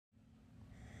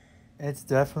It's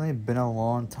definitely been a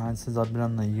long time since I've been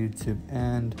on the YouTube,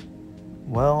 and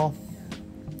well,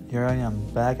 here I am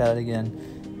back at it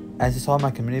again. As you saw in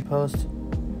my community post,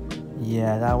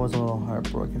 yeah, that was a little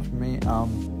heartbroken for me.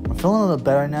 I'm feeling a little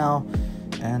better now,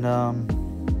 and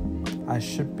I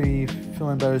should be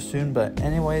feeling better soon. But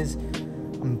anyways,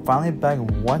 I'm finally back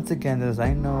once again. There's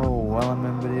I know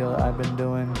Wellman video I've been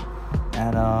doing,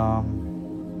 and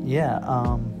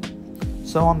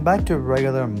so I'm back to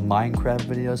regular Minecraft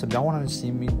videos. If y'all want to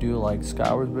see me do like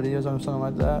Skyward videos or something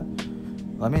like that,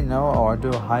 let me know. Or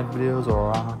do hide videos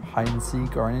or hide and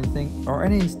seek or anything, or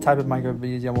any type of Minecraft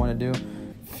videos y'all want to do.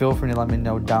 Feel free to let me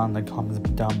know down in the comments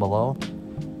down below.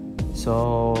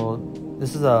 So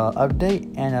this is a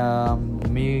update and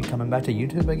me coming back to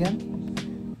YouTube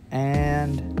again.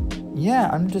 And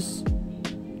yeah,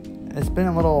 it's been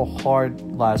a little hard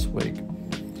last week.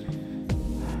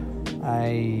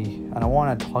 I don't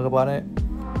want to talk about it,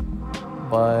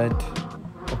 but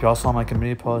if y'all saw my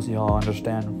community post, y'all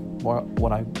understand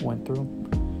what I went through.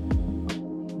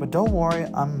 But don't worry,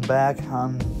 I'm back.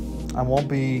 I won't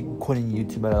be quitting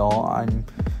YouTube at all.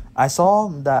 I saw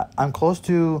that I'm close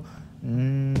to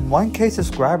 1K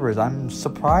subscribers. I'm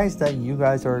surprised that you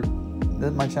guys are.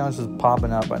 My channel is just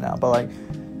popping up right now. But like,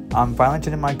 I'm finally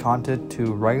changing my content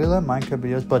to regular Minecraft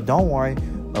videos. But don't worry.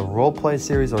 The roleplay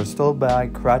series are still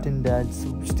back, Crafting Dead,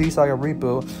 Steve Saga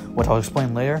Reboot, which I'll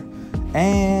explain later,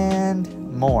 and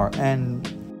more. And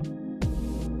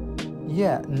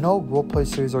yeah, no roleplay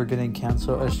series are getting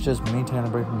canceled. It's just me taking a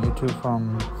break from YouTube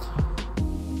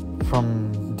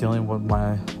from dealing with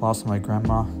my loss of my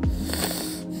grandma.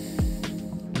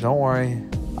 Don't worry,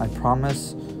 I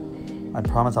promise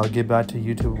I'll get back to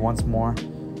YouTube once more.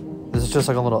 This is just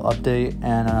like a little update,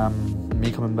 and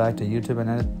me coming back to YouTube and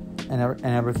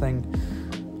everything.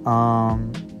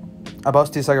 About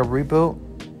Steve Saga Reboot,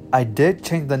 I did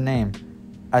change the name,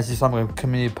 as you saw in my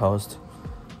community post.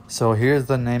 So here's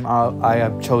the name I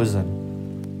have chosen.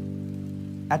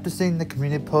 After seeing the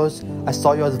community post, I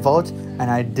saw yours votes, and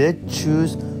I did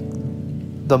choose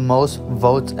the most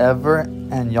votes ever.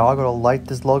 And y'all gonna like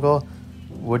this logo,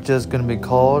 which is gonna be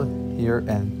called here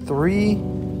in 3,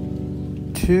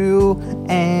 2,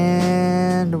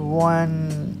 and 1.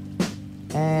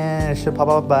 And it should pop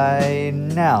up by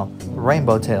now.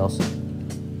 Rainbow Tails.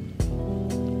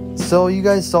 So you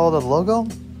guys saw the logo.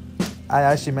 I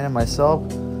actually made it myself,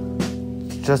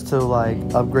 just to like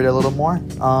upgrade it a little more.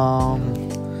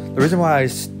 The reason why I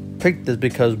picked this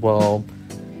because, well,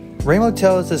 Rainbow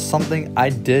Tails is something I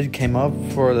did came up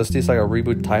for the Steve Saga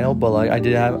Reboot title, but like I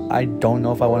don't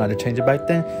know if I wanted to change it back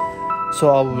then. So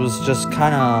I was just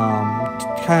kind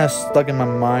of stuck in my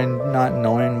mind, not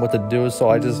knowing what to do. So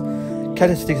I just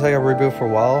kept Steve Saga Reboot for a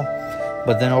while,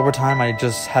 but then over time I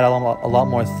just had a lot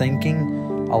more thinking,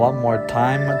 a lot more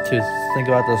time to think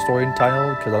about the story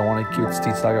title, because I want to keep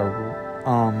Steve Saga,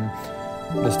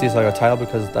 the Steve Saga title,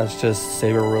 because that's just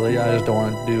Saber really. I just don't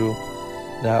want to do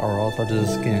that, or else I'll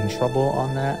just get in trouble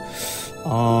on that.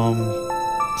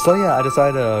 So yeah, I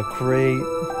decided to create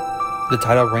the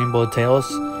title Rainbow Tails,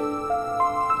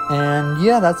 and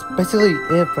yeah, that's basically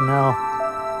it for now.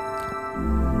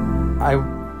 I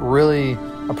really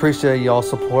appreciate y'all's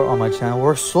support on my channel.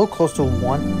 We're so close to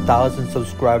 1,000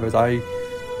 subscribers. I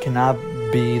cannot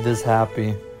be this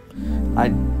happy.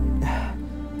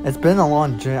 It's been a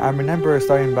long journey. I remember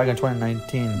starting back in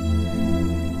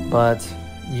 2019, but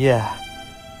yeah,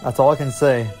 that's all I can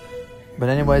say. But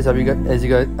anyways, if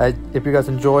you guys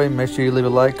enjoy, make sure you leave a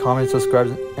like, comment,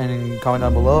 subscribe, and comment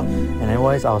down below. And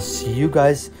anyways, I'll see you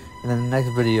guys in the next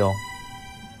video.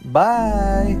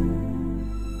 Bye.